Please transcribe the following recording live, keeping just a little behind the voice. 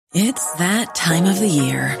It's that time of the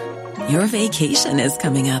year. Your vacation is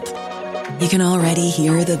coming up. You can already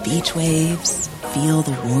hear the beach waves, feel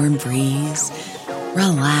the warm breeze,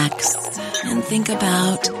 relax, and think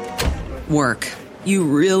about work. You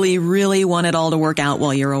really, really want it all to work out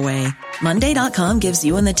while you're away. Monday.com gives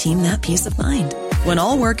you and the team that peace of mind. When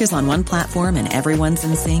all work is on one platform and everyone's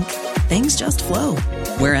in sync, things just flow.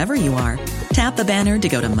 Wherever you are, tap the banner to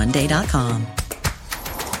go to Monday.com.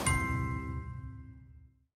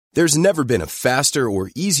 There's never been a faster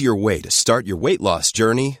or easier way to start your weight loss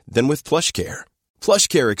journey than with PlushCare.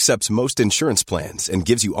 PlushCare accepts most insurance plans and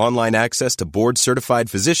gives you online access to board-certified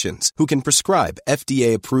physicians who can prescribe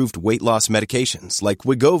FDA-approved weight loss medications like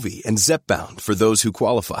Wegovy and Zepbound for those who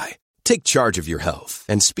qualify. Take charge of your health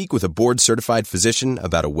and speak with a board-certified physician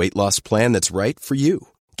about a weight loss plan that's right for you.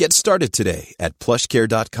 Get started today at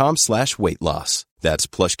plushcare.com/weight loss. That's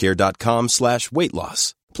plushcare.com/weight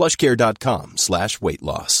loss. plushcare.com/weight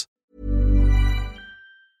loss.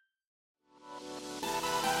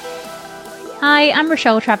 Hi, I'm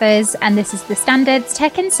Rochelle Travers, and this is the Standards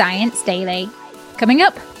Tech and Science Daily. Coming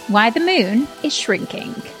up, why the moon is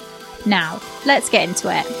shrinking. Now, let's get into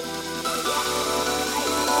it.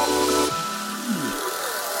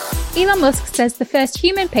 Elon Musk says the first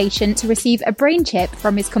human patient to receive a brain chip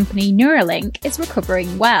from his company Neuralink is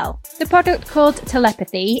recovering well. The product, called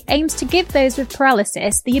Telepathy, aims to give those with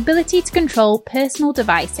paralysis the ability to control personal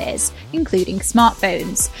devices, including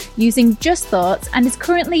smartphones, using just thoughts, and is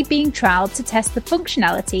currently being trialled to test the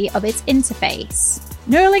functionality of its interface.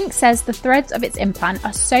 Neuralink says the threads of its implant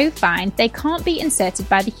are so fine they can't be inserted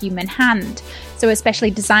by the human hand, so a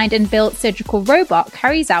specially designed and built surgical robot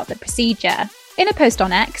carries out the procedure. In a post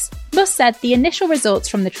on X, Musk said the initial results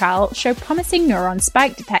from the trial show promising neuron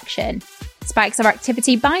spike detection. Spikes are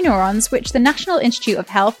activity by neurons, which the National Institute of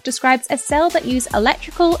Health describes as cells that use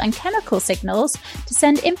electrical and chemical signals to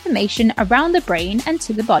send information around the brain and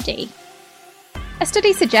to the body. A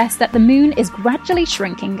study suggests that the moon is gradually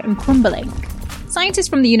shrinking and crumbling. Scientists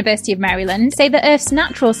from the University of Maryland say that Earth's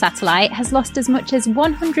natural satellite has lost as much as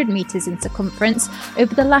 100 metres in circumference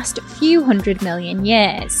over the last few 100 million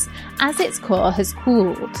years, as its core has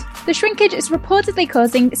cooled. The shrinkage is reportedly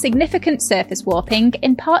causing significant surface warping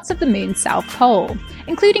in parts of the moon's south pole,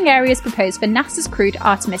 including areas proposed for NASA's crewed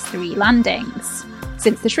Artemis 3 landings.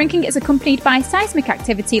 Since the shrinking is accompanied by seismic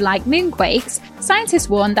activity like moonquakes, scientists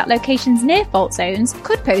warn that locations near fault zones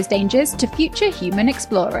could pose dangers to future human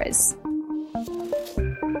explorers.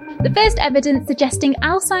 The first evidence suggesting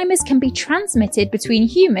Alzheimer's can be transmitted between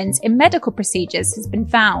humans in medical procedures has been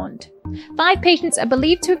found. 5 patients are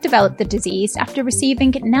believed to have developed the disease after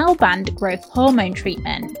receiving now-banned growth hormone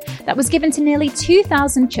treatment that was given to nearly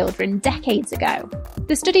 2,000 children decades ago.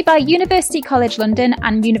 The study by University College London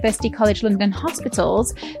and University College London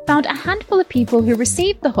hospitals found a handful of people who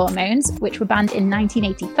received the hormones, which were banned in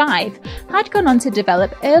 1985, had gone on to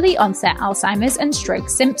develop early-onset Alzheimer's and stroke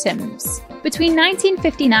symptoms. Between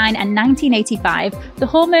 1959 and 1985, the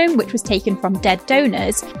hormone, which was taken from dead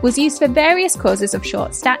donors, was used for various causes of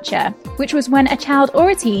short stature, which was when a child or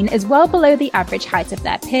a teen is well below the average height of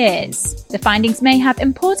their peers. The findings may have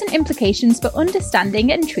important implications for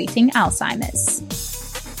understanding and treating Alzheimer's.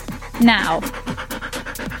 Now,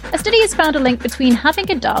 a study has found a link between having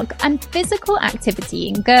a dog and physical activity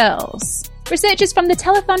in girls. Researchers from the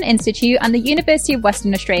Telethon Institute and the University of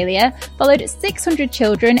Western Australia followed 600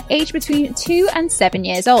 children aged between 2 and 7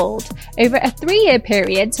 years old over a 3-year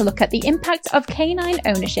period to look at the impact of canine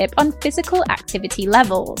ownership on physical activity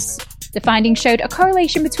levels. The findings showed a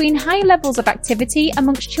correlation between high levels of activity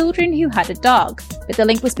amongst children who had a dog, but the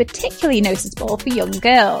link was particularly noticeable for young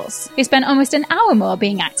girls, who spent almost an hour more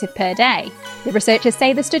being active per day. The researchers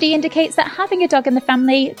say the study indicates that having a dog in the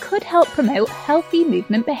family could help promote healthy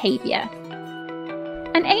movement behaviour.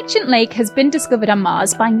 An ancient lake has been discovered on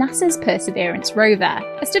Mars by NASA's Perseverance rover.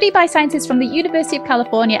 A study by scientists from the University of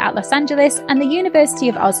California at Los Angeles and the University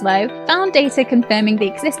of Oslo found data confirming the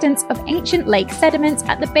existence of ancient lake sediments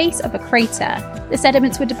at the base of a crater. The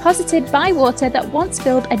sediments were deposited by water that once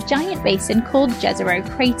filled a giant basin called Jezero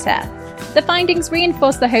Crater. The findings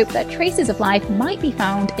reinforce the hope that traces of life might be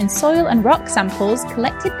found in soil and rock samples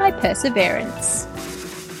collected by Perseverance.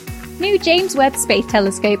 New James Webb Space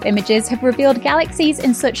Telescope images have revealed galaxies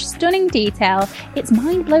in such stunning detail, it's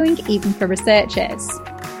mind-blowing even for researchers.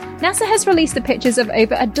 NASA has released the pictures of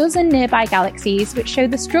over a dozen nearby galaxies which show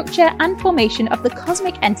the structure and formation of the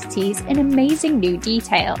cosmic entities in amazing new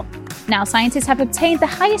detail. Now scientists have obtained the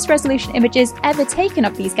highest resolution images ever taken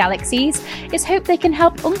of these galaxies. It's hoped they can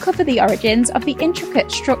help uncover the origins of the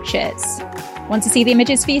intricate structures. Want to see the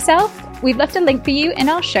images for yourself? We've left a link for you in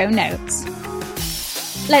our show notes.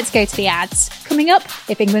 Let's go to the ads. Coming up,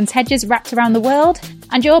 if England's hedges wrapped around the world,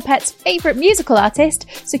 and your pet's favourite musical artist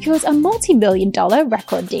secures a multi-million-dollar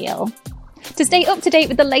record deal. To stay up to date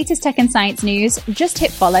with the latest tech and science news, just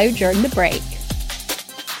hit follow during the break.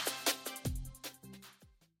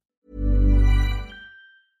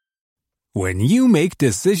 When you make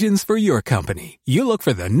decisions for your company, you look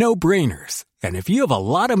for the no-brainers. And if you have a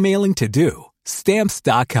lot of mailing to do,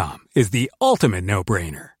 Stamps.com is the ultimate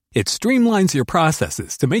no-brainer. It streamlines your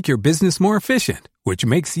processes to make your business more efficient, which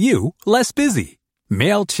makes you less busy.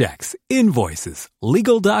 Mail checks, invoices,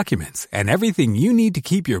 legal documents, and everything you need to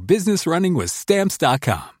keep your business running with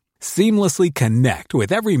Stamps.com. Seamlessly connect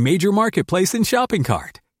with every major marketplace and shopping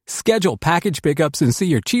cart. Schedule package pickups and see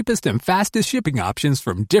your cheapest and fastest shipping options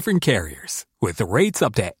from different carriers, with rates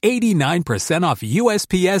up to 89% off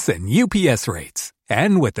USPS and UPS rates.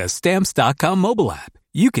 And with the Stamps.com mobile app,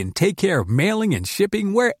 you can take care of mailing and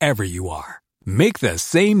shipping wherever you are. Make the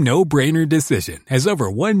same no-brainer decision as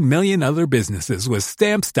over 1 million other businesses with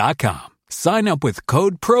Stamps.com. Sign up with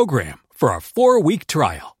code PROGRAM for a 4-week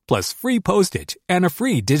trial, plus free postage and a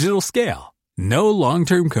free digital scale. No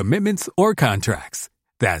long-term commitments or contracts.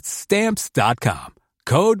 That's Stamps.com.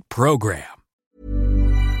 Code PROGRAM.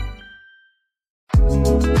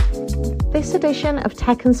 This edition of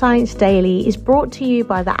Tech and Science Daily is brought to you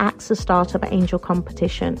by the AXA Startup Angel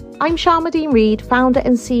Competition. I'm Sharmadean Reed, founder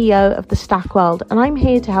and CEO of the Stack World, and I'm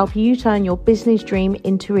here to help you turn your business dream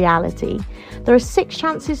into reality. There are 6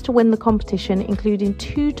 chances to win the competition, including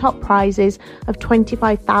 2 top prizes of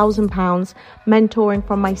 £25,000, mentoring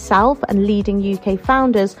from myself and leading UK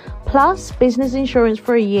founders, plus business insurance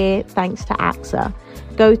for a year thanks to AXA.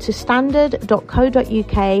 Go to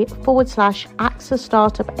standard.co.uk/AXA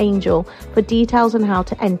Startup Angel for details on how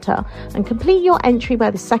to enter, and complete your entry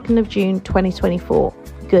by the 2nd of June 2024.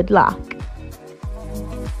 Good luck.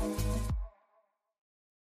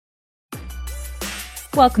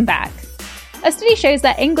 Welcome back. A study shows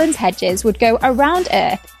that England's hedges would go around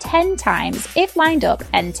Earth 10 times if lined up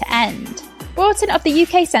end to end. Broughton of the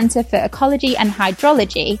UK Centre for Ecology and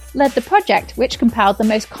Hydrology led the project, which compiled the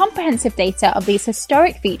most comprehensive data of these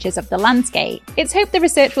historic features of the landscape. It's hoped the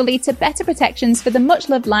research will lead to better protections for the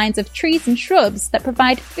much-loved lines of trees and shrubs that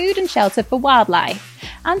provide food and shelter for wildlife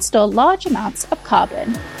and store large amounts of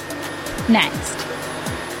carbon. Next.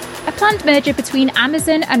 A planned merger between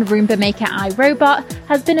Amazon and Roomba maker iRobot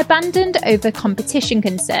has been abandoned over competition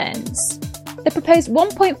concerns. The proposed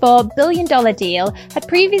 $1.4 billion deal had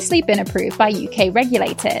previously been approved by UK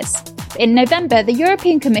regulators. In November, the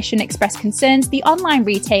European Commission expressed concerns the online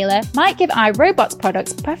retailer might give iRobot's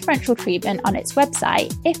products preferential treatment on its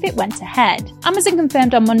website if it went ahead. Amazon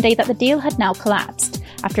confirmed on Monday that the deal had now collapsed,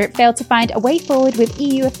 after it failed to find a way forward with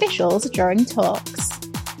EU officials during talks.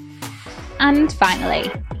 And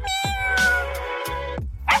finally,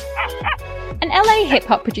 an LA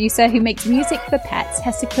hip-hop producer who makes music for pets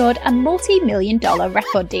has secured a multi-million-dollar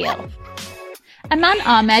record deal. Aman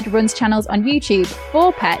Ahmed runs channels on YouTube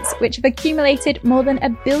for pets which have accumulated more than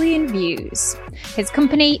 1 billion views. His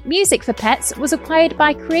company, Music for Pets, was acquired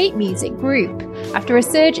by Create Music Group after a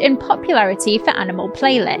surge in popularity for animal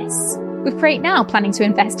playlists, with Create now planning to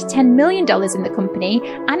invest $10 million in the company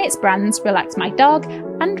and its brands Relax My Dog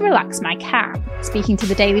and Relax My Cat. Speaking to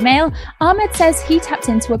the Daily Mail, Ahmed says he tapped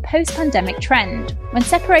into a post-pandemic trend when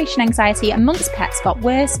separation anxiety amongst pets got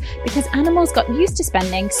worse because animals got used to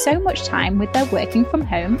spending so much time with their working from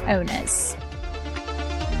home owners.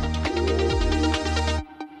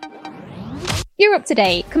 You're up to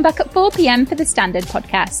date. Come back at 4 p.m. for the Standard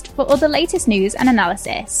podcast for all the latest news and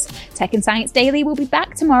analysis. Tech and Science Daily will be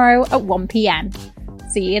back tomorrow at 1 p.m.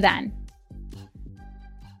 See you then.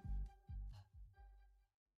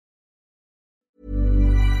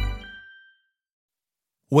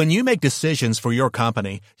 When you make decisions for your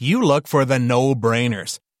company, you look for the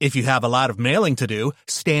no-brainers. If you have a lot of mailing to do,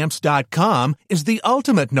 Stamps.com is the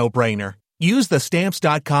ultimate no-brainer. Use the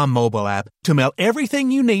Stamps.com mobile app to mail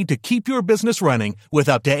everything you need to keep your business running with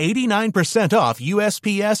up to 89% off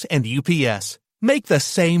USPS and UPS. Make the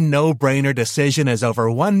same no-brainer decision as over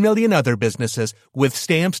 1 million other businesses with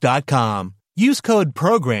Stamps.com. Use code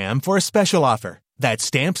PROGRAM for a special offer. That's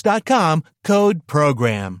Stamps.com, code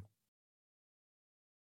PROGRAM.